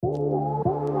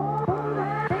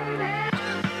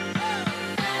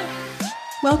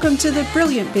Welcome to the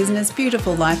Brilliant Business,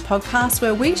 Beautiful Life podcast,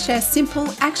 where we share simple,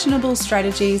 actionable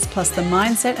strategies plus the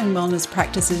mindset and wellness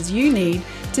practices you need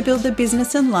to build the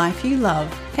business and life you love.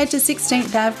 Head to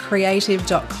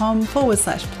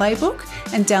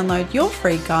 16thAvCreative.com/playbook and download your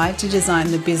free guide to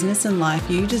design the business and life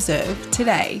you deserve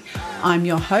today. I'm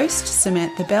your host,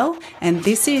 Samantha Bell, and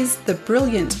this is the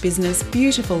Brilliant Business,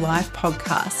 Beautiful Life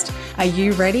podcast. Are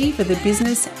you ready for the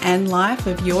business and life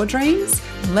of your dreams?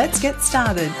 Let's get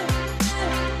started.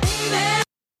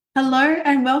 Hello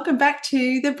and welcome back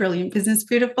to the Brilliant Business,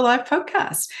 Beautiful Life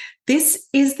podcast. This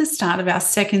is the start of our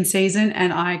second season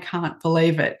and I can't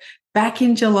believe it. Back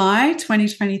in July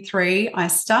 2023, I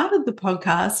started the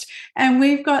podcast and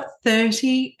we've got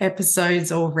 30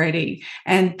 episodes already.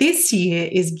 And this year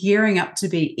is gearing up to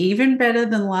be even better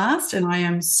than last. And I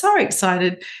am so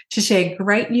excited to share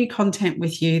great new content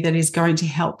with you that is going to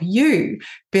help you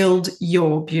build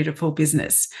your beautiful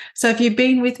business. So if you've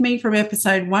been with me from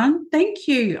episode 1, thank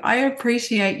you. I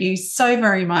appreciate you so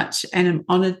very much and I'm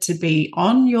honored to be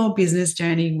on your business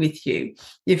journey with you.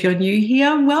 If you're new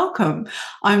here, welcome.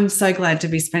 I'm so glad to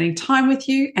be spending time with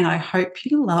you and I hope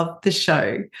you love the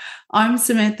show. I'm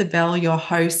Samantha Bell, your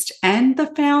host and the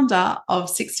founder of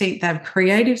 16th Ave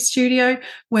Creative Studio,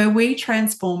 where we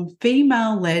transform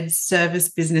female-led service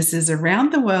businesses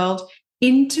around the world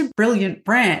into brilliant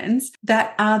brands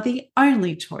that are the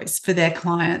only choice for their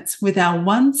clients with our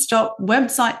one-stop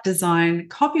website design,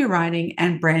 copywriting,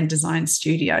 and brand design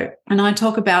studio. And I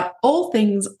talk about all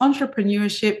things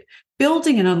entrepreneurship,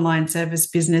 building an online service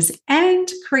business, and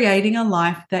creating a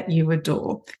life that you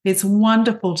adore. It's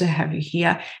wonderful to have you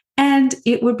here. And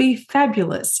it would be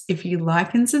fabulous if you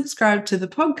like and subscribe to the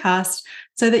podcast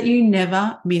so that you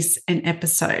never miss an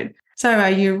episode. So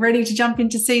are you ready to jump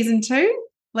into season 2?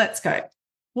 Let's go.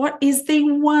 What is the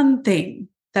one thing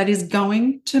that is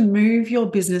going to move your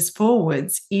business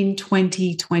forwards in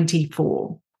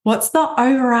 2024? What's the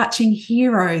overarching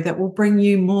hero that will bring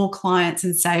you more clients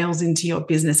and sales into your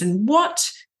business? And what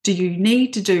do you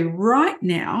need to do right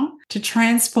now to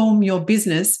transform your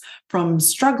business from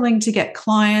struggling to get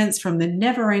clients, from the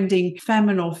never-ending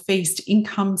famine or feast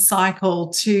income cycle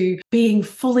to being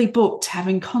fully booked,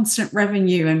 having constant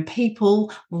revenue and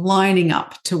people lining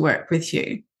up to work with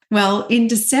you? Well, in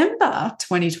December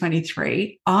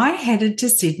 2023, I headed to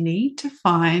Sydney to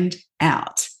find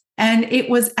out. And it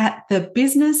was at the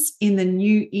Business in the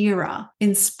New Era,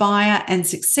 Inspire and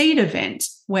Succeed event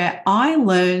where I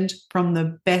learned from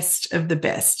the best of the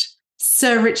best.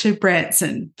 Sir Richard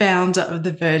Branson, founder of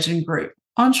the Virgin Group,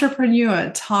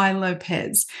 entrepreneur Tai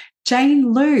Lopez,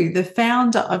 Jane Liu, the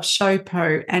founder of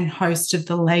Showpo and host of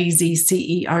the Lazy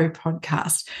CEO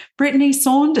podcast, Brittany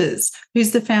Saunders, who's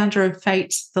the founder of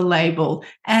Fate, the label,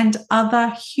 and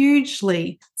other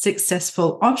hugely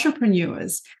successful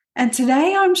entrepreneurs. And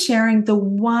today I'm sharing the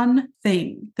one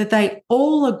thing that they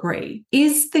all agree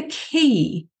is the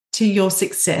key to your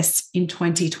success in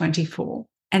 2024,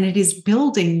 and it is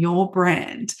building your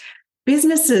brand.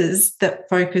 Businesses that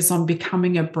focus on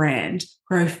becoming a brand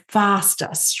grow faster,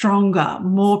 stronger,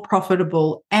 more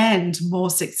profitable, and more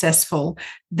successful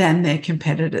than their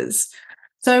competitors.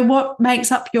 So what makes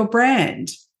up your brand?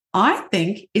 I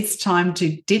think it's time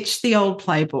to ditch the old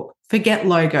playbook, forget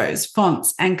logos,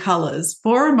 fonts, and colors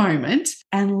for a moment,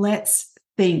 and let's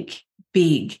think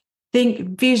big.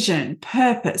 Think vision,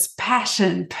 purpose,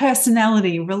 passion,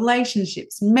 personality,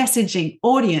 relationships, messaging,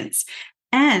 audience,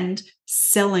 and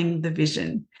selling the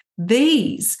vision.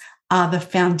 These are the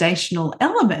foundational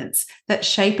elements that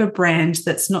shape a brand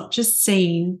that's not just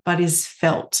seen, but is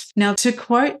felt. Now, to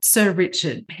quote Sir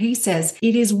Richard, he says,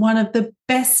 "It is one of the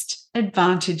best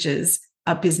advantages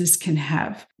a business can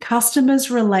have. Customers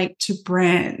relate to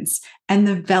brands and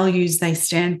the values they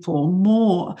stand for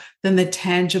more than the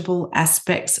tangible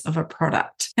aspects of a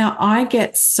product." Now, I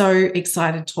get so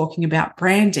excited talking about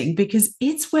branding because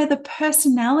it's where the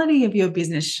personality of your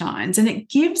business shines and it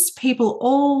gives people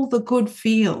all the good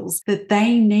feels that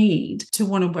they need to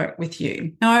want to work with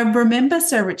you. Now, I remember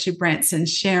Sir Richard Branson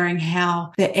sharing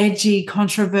how the edgy,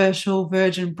 controversial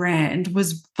Virgin brand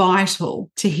was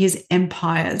vital to his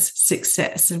empire's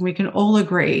success. And we can all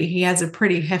agree he has a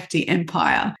pretty hefty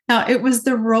empire. Now, it was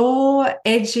the raw,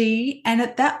 edgy, and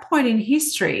at that point in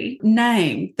history,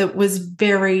 name that was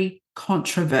very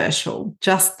controversial,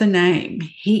 just the name.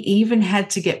 He even had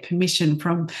to get permission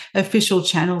from official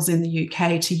channels in the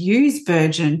UK to use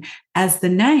Virgin as the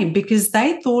name because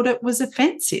they thought it was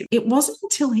offensive. It wasn't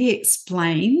until he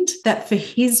explained that for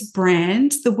his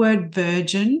brand, the word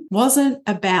virgin wasn't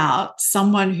about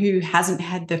someone who hasn't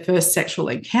had their first sexual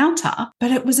encounter,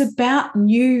 but it was about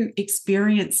new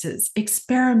experiences,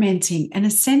 experimenting, and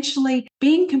essentially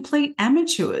being complete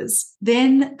amateurs.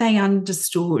 Then they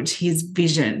understood his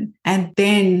vision, and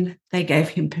then they gave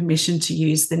him permission to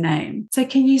use the name. So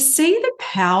can you see the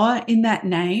power in that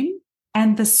name?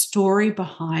 And the story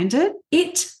behind it?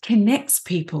 It connects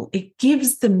people. It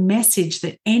gives the message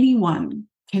that anyone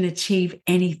can achieve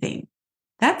anything.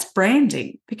 That's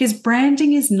branding, because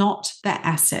branding is not the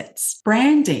assets.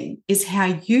 Branding is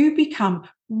how you become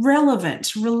relevant,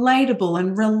 relatable,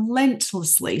 and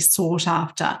relentlessly sought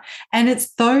after. And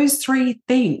it's those three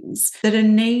things that are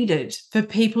needed for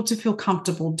people to feel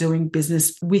comfortable doing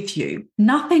business with you.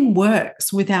 Nothing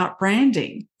works without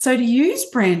branding. So to use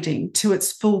branding to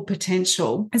its full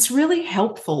potential, it's really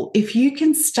helpful if you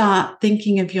can start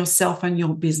thinking of yourself and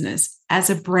your business as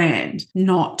a brand,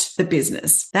 not the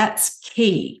business. That's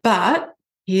key. But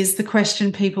here's the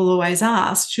question people always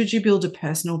ask: should you build a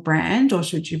personal brand or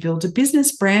should you build a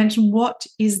business brand? And what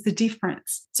is the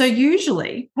difference? So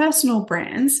usually personal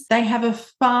brands, they have a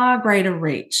far greater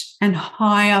reach and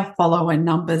higher follower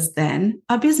numbers than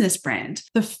a business brand.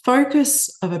 The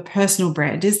focus of a personal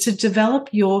brand is to develop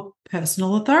your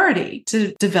personal authority,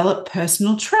 to develop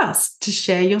personal trust, to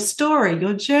share your story,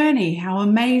 your journey, how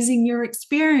amazing your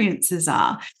experiences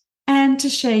are, and to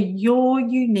share your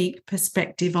unique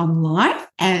perspective on life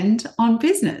and on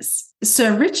business.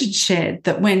 Sir Richard shared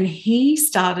that when he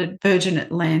started Virgin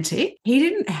Atlantic, he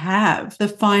didn't have the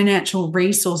financial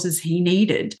resources he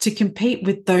needed to compete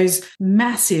with those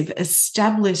massive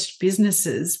established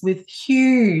businesses with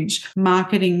huge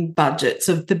marketing budgets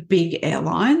of the big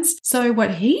airlines. So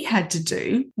what he had to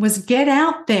do was get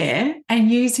out there and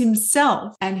use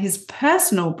himself and his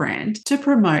personal brand to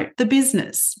promote the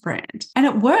business brand. And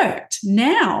it worked.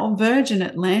 Now Virgin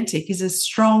Atlantic is a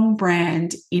strong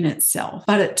brand in itself,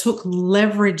 but it took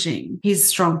leveraging his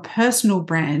strong personal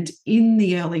brand in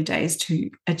the early days to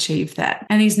achieve that.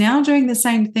 And he's now doing the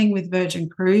same thing with Virgin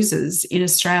Cruises in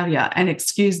Australia. And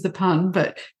excuse the pun,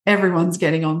 but everyone's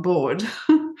getting on board.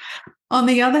 On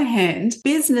the other hand,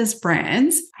 business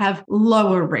brands have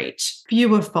lower reach,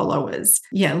 fewer followers,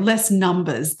 less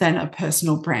numbers than a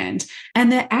personal brand. And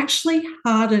they're actually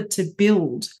harder to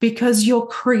build because you're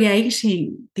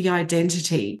creating the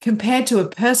identity compared to a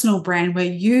personal brand where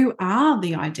you are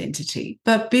the identity.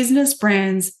 But business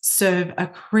brands serve a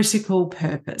critical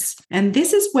purpose. And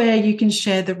this is where you can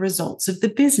share the results of the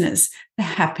business, the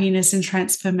happiness and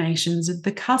transformations of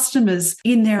the customers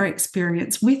in their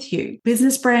experience with you.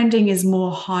 Business branding is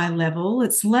more high level.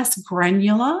 It's less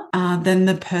granular than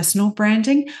the personal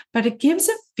branding, but it gives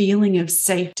a feeling of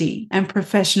safety and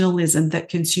professionalism that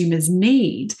consumers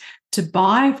need to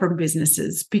buy from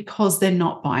businesses because they're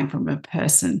not buying from a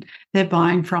person. They're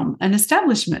buying from an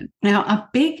establishment. Now, a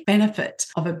big benefit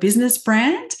of a business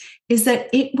brand is that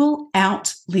it will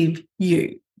outlive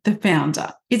you, the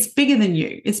founder. It's bigger than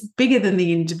you. It's bigger than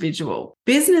the individual.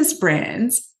 Business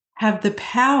brands have the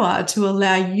power to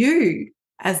allow you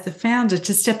as the founder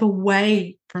to step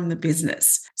away from the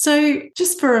business. So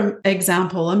just for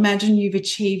example, imagine you've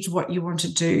achieved what you want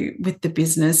to do with the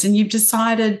business and you've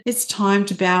decided it's time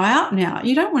to bow out now.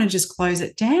 You don't want to just close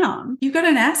it down. You've got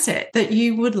an asset that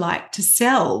you would like to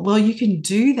sell. Well, you can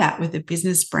do that with a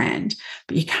business brand,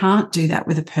 but you can't do that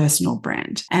with a personal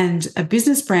brand. And a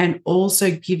business brand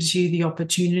also gives you the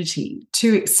opportunity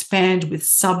to expand with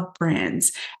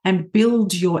sub-brands and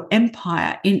build your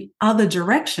empire in other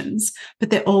directions, but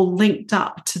they're all linked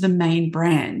up to the main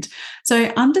brand. So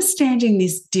understanding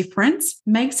this difference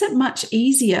makes it much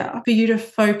easier for you to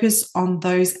focus on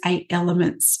those 8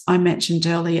 elements I mentioned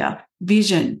earlier: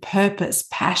 vision, purpose,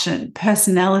 passion,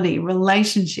 personality,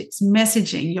 relationships,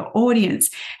 messaging, your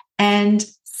audience, and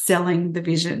selling the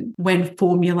vision when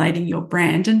formulating your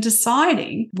brand and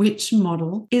deciding which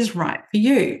model is right for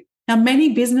you. Now,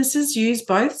 many businesses use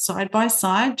both side by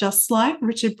side, just like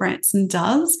Richard Branson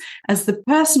does, as the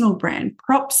personal brand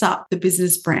props up the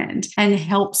business brand and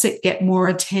helps it get more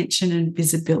attention and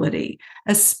visibility,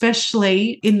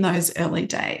 especially in those early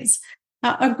days.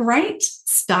 Now, a great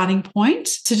starting point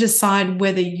to decide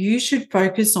whether you should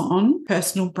focus on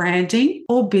personal branding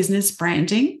or business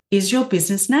branding is your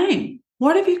business name.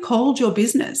 What have you called your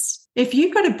business? If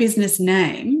you've got a business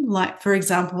name, like for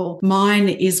example, mine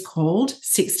is called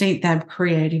 16th Ave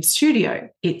Creative Studio.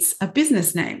 It's a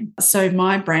business name. So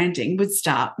my branding would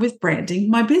start with branding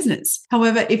my business.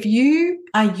 However, if you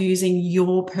are using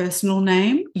your personal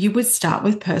name, you would start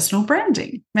with personal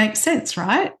branding. Makes sense,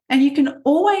 right? And you can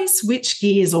always switch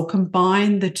gears or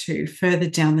combine the two further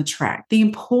down the track. The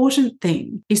important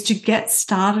thing is to get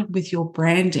started with your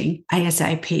branding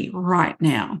ASAP right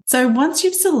now. So once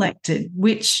you've selected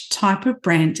which type of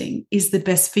branding is the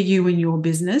best for you and your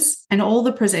business, and all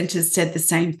the presenters said the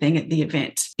same thing at the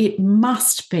event, it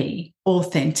must be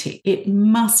authentic. It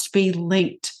must be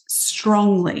linked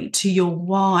strongly to your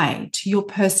why, to your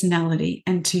personality,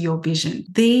 and to your vision.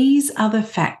 These are the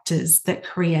factors that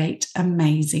create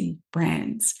amazing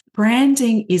brands.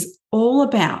 Branding is all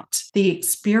about the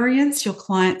experience your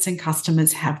clients and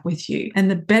customers have with you. And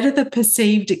the better the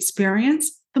perceived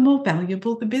experience, the more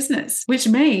valuable the business, which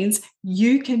means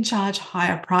you can charge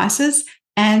higher prices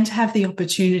and have the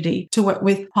opportunity to work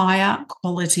with higher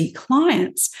quality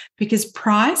clients, because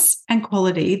price and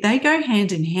quality, they go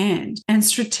hand in hand, and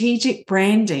strategic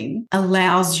branding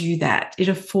allows you that. It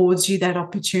affords you that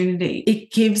opportunity. It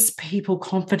gives people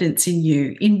confidence in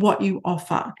you, in what you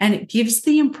offer, and it gives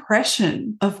the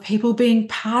impression of people being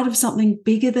part of something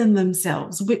bigger than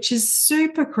themselves, which is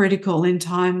super critical in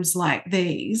times like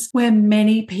these, where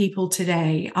many people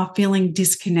today are feeling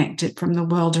disconnected from the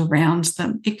world around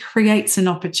them. It creates an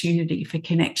opportunity for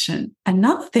connection.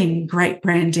 Another thing great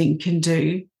branding can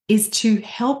do is to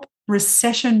help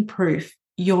recession-proof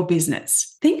your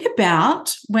business. Think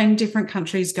about when different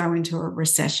countries go into a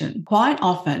recession. Quite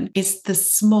often, it's the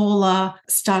smaller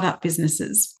startup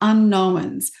businesses,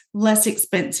 unknowns, less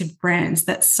expensive brands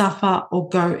that suffer or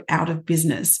go out of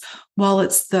business, while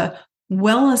it's the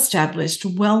well-established,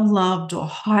 well-loved, or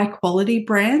high-quality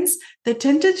brands that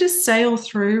tend to just sail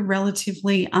through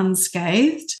relatively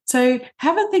unscathed. So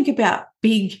have a think about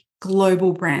big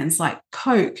global brands like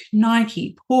Coke,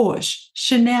 Nike, Porsche,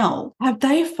 Chanel. Have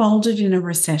they folded in a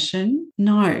recession?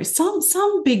 No.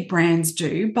 Some big brands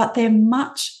do, but they're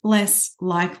much less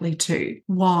likely to.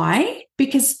 Why?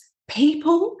 Because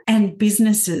people and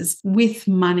businesses with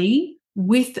money,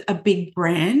 with a big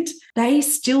brand, they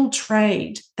still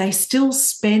trade, they still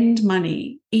spend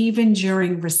money even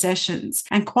during recessions.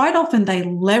 And quite often they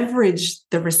leverage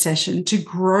the recession to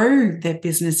grow their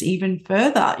business even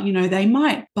further. You know, they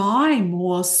might buy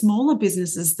more smaller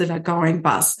businesses that are going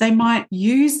bust. They might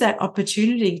use that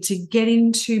opportunity to get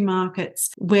into markets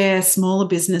where smaller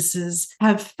businesses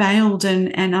have failed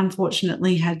and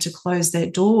unfortunately had to close their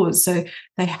doors. So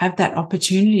they have that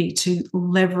opportunity to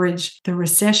leverage the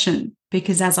recession.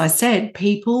 Because as I said,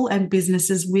 people and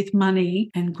businesses with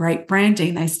money and great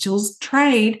branding, they still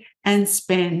trade and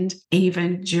spend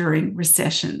even during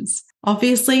recessions.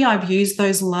 Obviously, I've used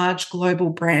those large global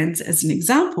brands as an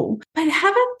example, but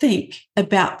have a think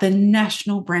about the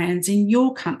national brands in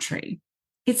your country.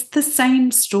 It's the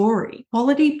same story.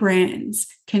 Quality brands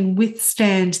can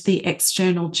withstand the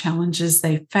external challenges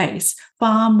they face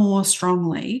far more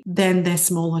strongly than their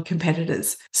smaller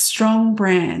competitors. Strong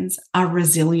brands are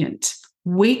resilient.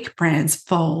 Weak brands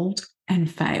fold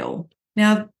and fail.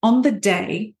 Now, on the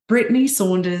day, Brittany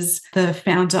Saunders, the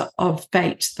founder of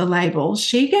Fate, the label,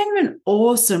 she gave an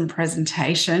awesome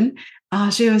presentation.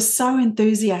 She was so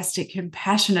enthusiastic and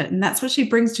passionate, and that's what she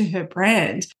brings to her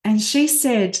brand. And she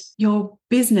said, your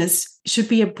business should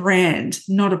be a brand,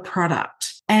 not a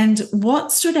product. And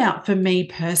what stood out for me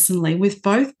personally with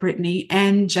both Brittany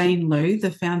and Jane Liu,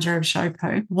 the founder of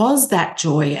Showpo, was that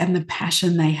joy and the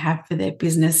passion they have for their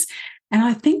business. And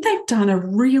I think they've done a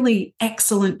really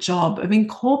excellent job of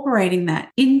incorporating that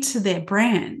into their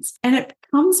brands. And it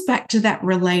comes back to that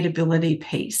relatability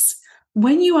piece.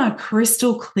 When you are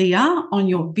crystal clear on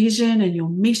your vision and your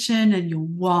mission and your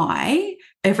why,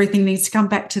 everything needs to come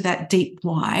back to that deep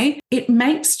why. It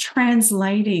makes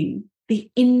translating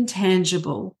the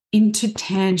intangible into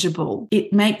tangible.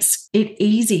 It makes it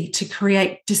easy to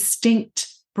create distinct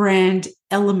brand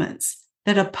elements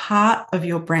that are part of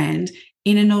your brand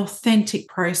in an authentic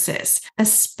process,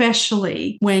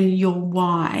 especially when your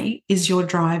why is your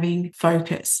driving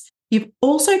focus. You've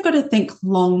also got to think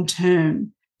long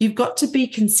term. You've got to be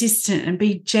consistent and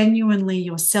be genuinely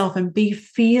yourself and be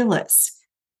fearless.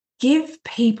 Give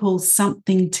people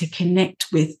something to connect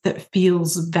with that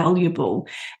feels valuable.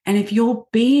 And if you're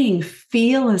being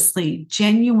fearlessly,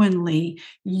 genuinely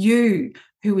you,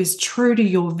 who is true to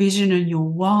your vision and your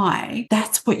why,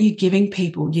 that's what you're giving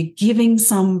people. You're giving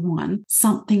someone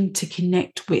something to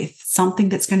connect with, something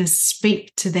that's going to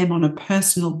speak to them on a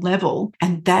personal level,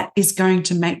 and that is going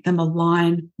to make them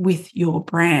align with your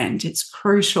brand. It's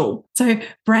crucial. So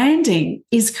branding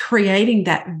is creating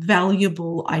that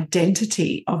valuable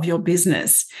identity of your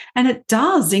business, and it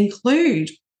does include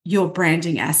your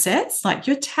branding assets like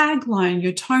your tagline,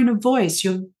 your tone of voice,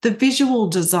 the visual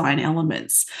design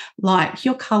elements like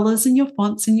your colors and your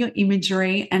fonts and your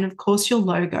imagery, and of course your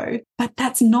logo. But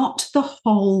that's not the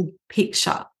whole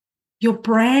picture. Your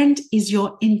brand is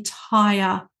your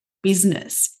entire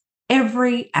business,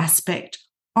 every aspect,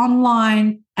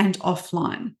 online and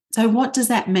offline. So what does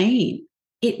that mean?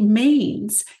 It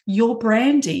means your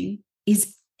branding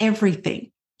is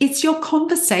everything. It's your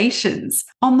conversations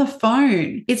on the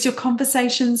phone. It's your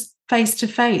conversations face to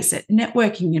face at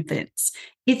networking events.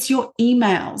 It's your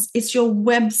emails. It's your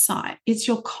website. It's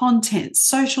your content,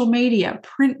 social media,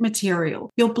 print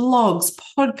material, your blogs,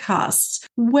 podcasts,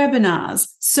 webinars,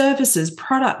 services,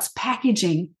 products,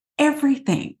 packaging,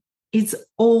 everything. It's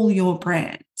all your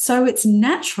brand. So it's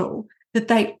natural that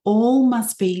they all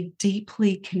must be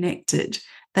deeply connected.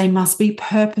 They must be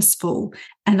purposeful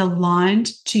and aligned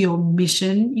to your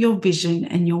mission, your vision,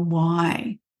 and your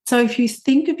why. So if you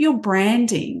think of your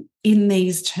branding in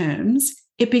these terms,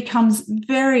 it becomes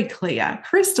very clear,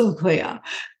 crystal clear,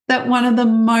 that one of the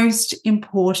most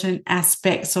important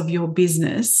aspects of your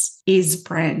business is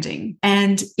branding.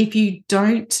 And if you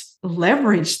don't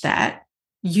leverage that,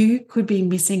 you could be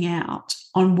missing out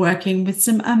on working with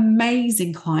some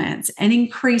amazing clients and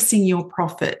increasing your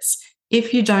profits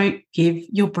if you don't give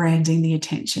your branding the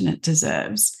attention it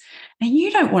deserves. And you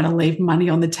don't want to leave money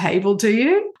on the table, do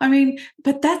you?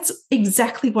 But that's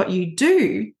exactly what you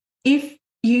do if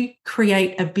you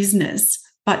create a business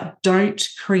but don't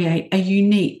create a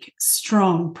unique,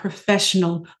 strong,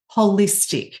 professional,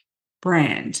 holistic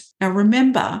brand. Now,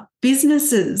 remember,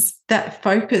 businesses that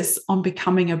focus on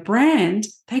becoming a brand,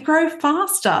 they grow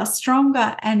faster,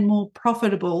 stronger, and more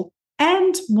profitable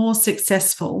and more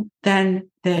successful than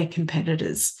their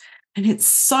competitors. And it's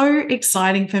so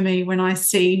exciting for me when I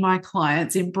see my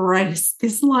clients embrace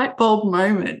this light bulb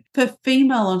moment. For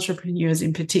female entrepreneurs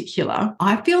in particular,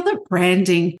 I feel that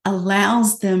branding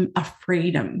allows them a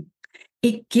freedom.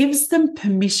 It gives them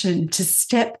permission to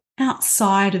step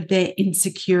outside of their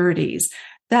insecurities,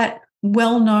 that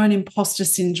well-known imposter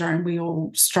syndrome we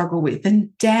all struggle with,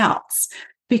 and doubts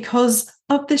because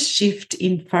of the shift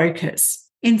in focus.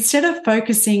 Instead of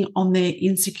focusing on their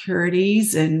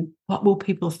insecurities and what will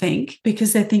people think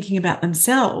because they're thinking about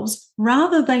themselves,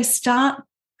 rather they start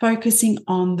focusing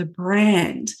on the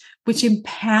brand, which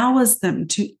empowers them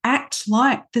to act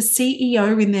like the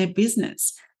CEO in their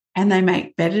business. And they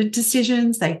make better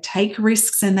decisions, they take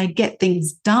risks, and they get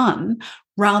things done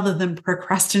rather than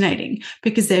procrastinating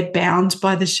because they're bound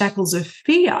by the shackles of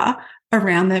fear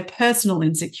around their personal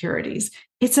insecurities.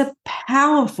 It's a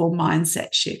powerful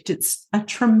mindset shift. It's a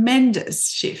tremendous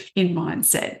shift in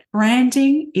mindset.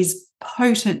 Branding is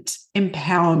potent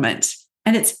empowerment,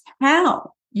 and it's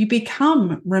how you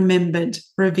become remembered,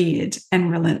 revered,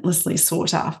 and relentlessly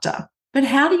sought after. But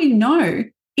how do you know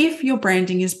if your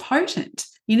branding is potent?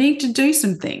 You need to do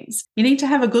some things. You need to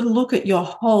have a good look at your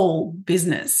whole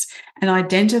business and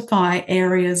identify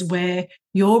areas where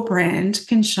your brand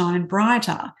can shine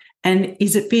brighter. And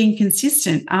is it being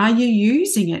consistent? Are you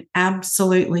using it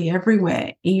absolutely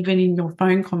everywhere, even in your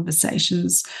phone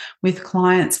conversations with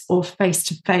clients or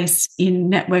face-to-face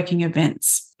in networking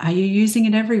events? Are you using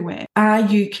it everywhere? Are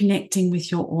you connecting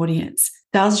with your audience?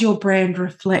 Does your brand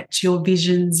reflect your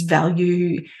visions,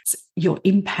 values, your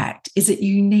impact? Is it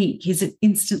unique? Is it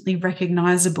instantly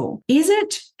recognizable? Is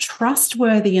it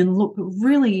trustworthy and look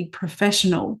really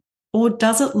professional? Or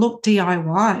does it look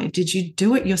DIY? Did you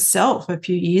do it yourself a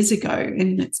few years ago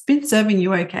and it's been serving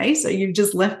you okay, so you've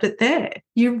just left it there?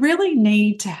 You really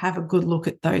need to have a good look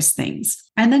at those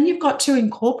things. And then you've got to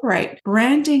incorporate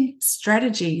branding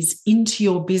strategies into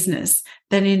your business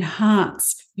that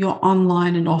enhance your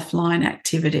online and offline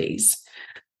activities.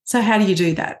 So how do you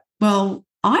do that? Well,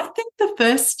 I think the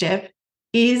first step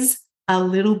is a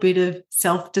little bit of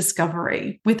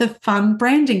self-discovery with a fun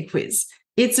branding quiz.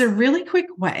 It's a really quick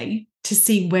way to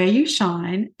see where you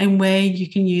shine and where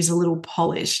you can use a little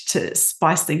polish to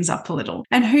spice things up a little.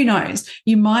 And who knows,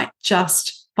 you might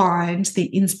just find the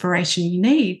inspiration you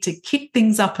need to kick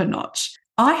things up a notch.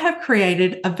 I have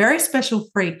created a very special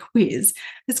free quiz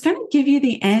that's going to give you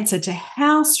the answer to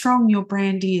how strong your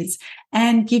brand is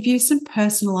and give you some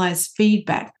personalized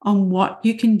feedback on what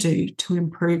you can do to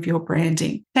improve your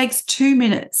branding. It takes 2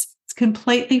 minutes. It's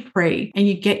completely free and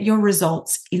you get your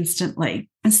results instantly.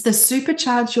 It's the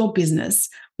Supercharge Your Business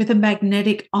with a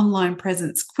Magnetic Online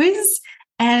Presence quiz.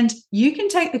 And you can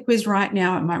take the quiz right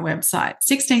now at my website,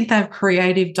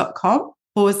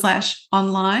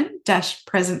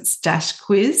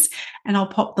 16thavecreative.com/online-presence-quiz. And I'll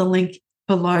pop the link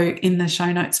below in the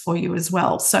show notes for you as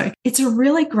well. So it's a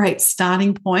really great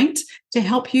starting point to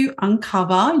help you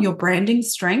uncover your branding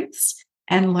strengths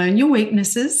and learn your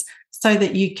weaknesses so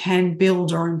that you can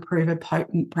build or improve a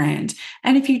potent brand.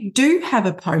 And if you do have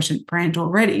a potent brand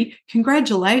already,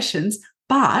 congratulations,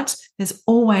 but there's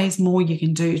always more you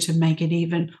can do to make it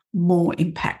even more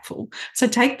impactful. So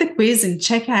take the quiz and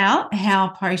check out how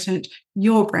potent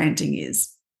your branding is.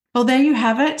 Well, there you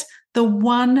have it. The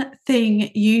one thing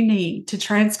you need to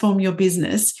transform your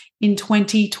business in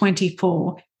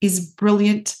 2024 is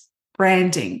brilliant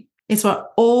branding. It's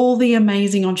what all the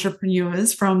amazing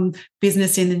entrepreneurs from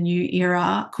Business in the New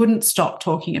Era couldn't stop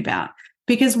talking about.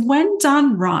 Because when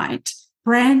done right,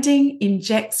 branding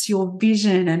injects your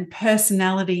vision and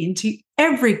personality into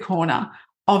every corner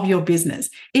of your business.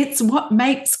 It's what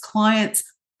makes clients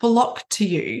flock to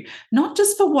you, not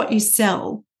just for what you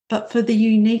sell, but for the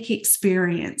unique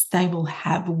experience they will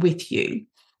have with you.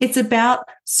 It's about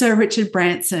Sir Richard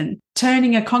Branson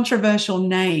turning a controversial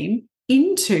name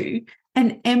into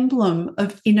an emblem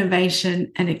of innovation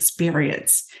and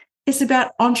experience. It's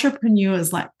about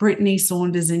entrepreneurs like Brittany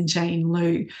Saunders and Jane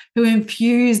Liu, who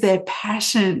infuse their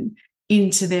passion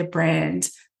into their brand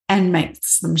and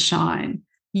makes them shine.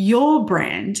 Your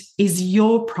brand is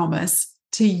your promise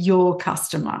to your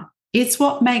customer. It's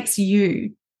what makes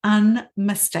you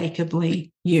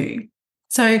unmistakably you.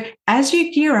 So as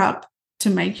you gear up to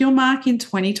make your mark in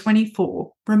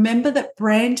 2024, remember that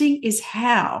branding is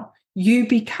how you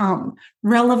become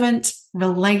relevant,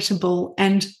 relatable,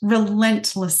 and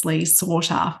relentlessly sought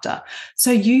after.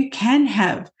 So you can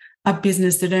have a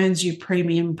business that earns you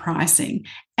premium pricing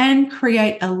and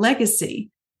create a legacy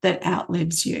that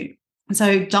outlives you.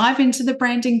 So dive into the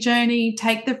branding journey,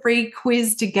 take the free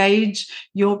quiz to gauge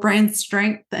your brand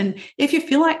strength. And if you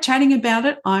feel like chatting about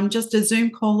it, I'm just a Zoom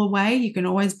call away. You can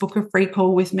always book a free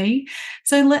call with me.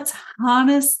 So let's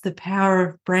harness the power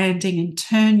of branding and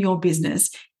turn your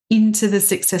business into the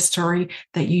success story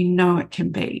that you know it can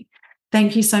be.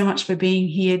 Thank you so much for being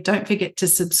here. Don't forget to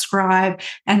subscribe.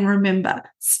 And remember,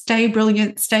 stay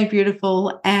brilliant, stay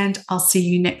beautiful, and I'll see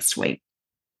you next week.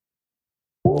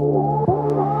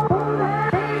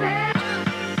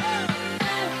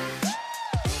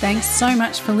 Thanks so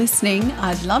much for listening.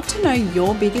 I'd love to know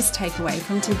your biggest takeaway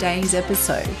from today's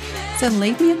episode. So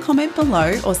leave me a comment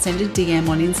below or send a DM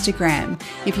on Instagram.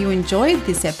 If you enjoyed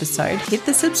this episode, hit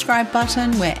the subscribe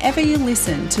button wherever you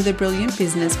listen to the Brilliant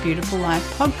Business Beautiful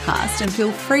Life podcast and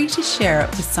feel free to share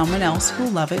it with someone else who'll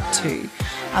love it too.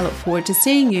 I look forward to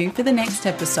seeing you for the next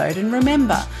episode. And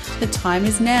remember, the time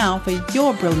is now for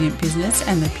your brilliant business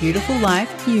and the beautiful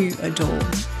life you adore.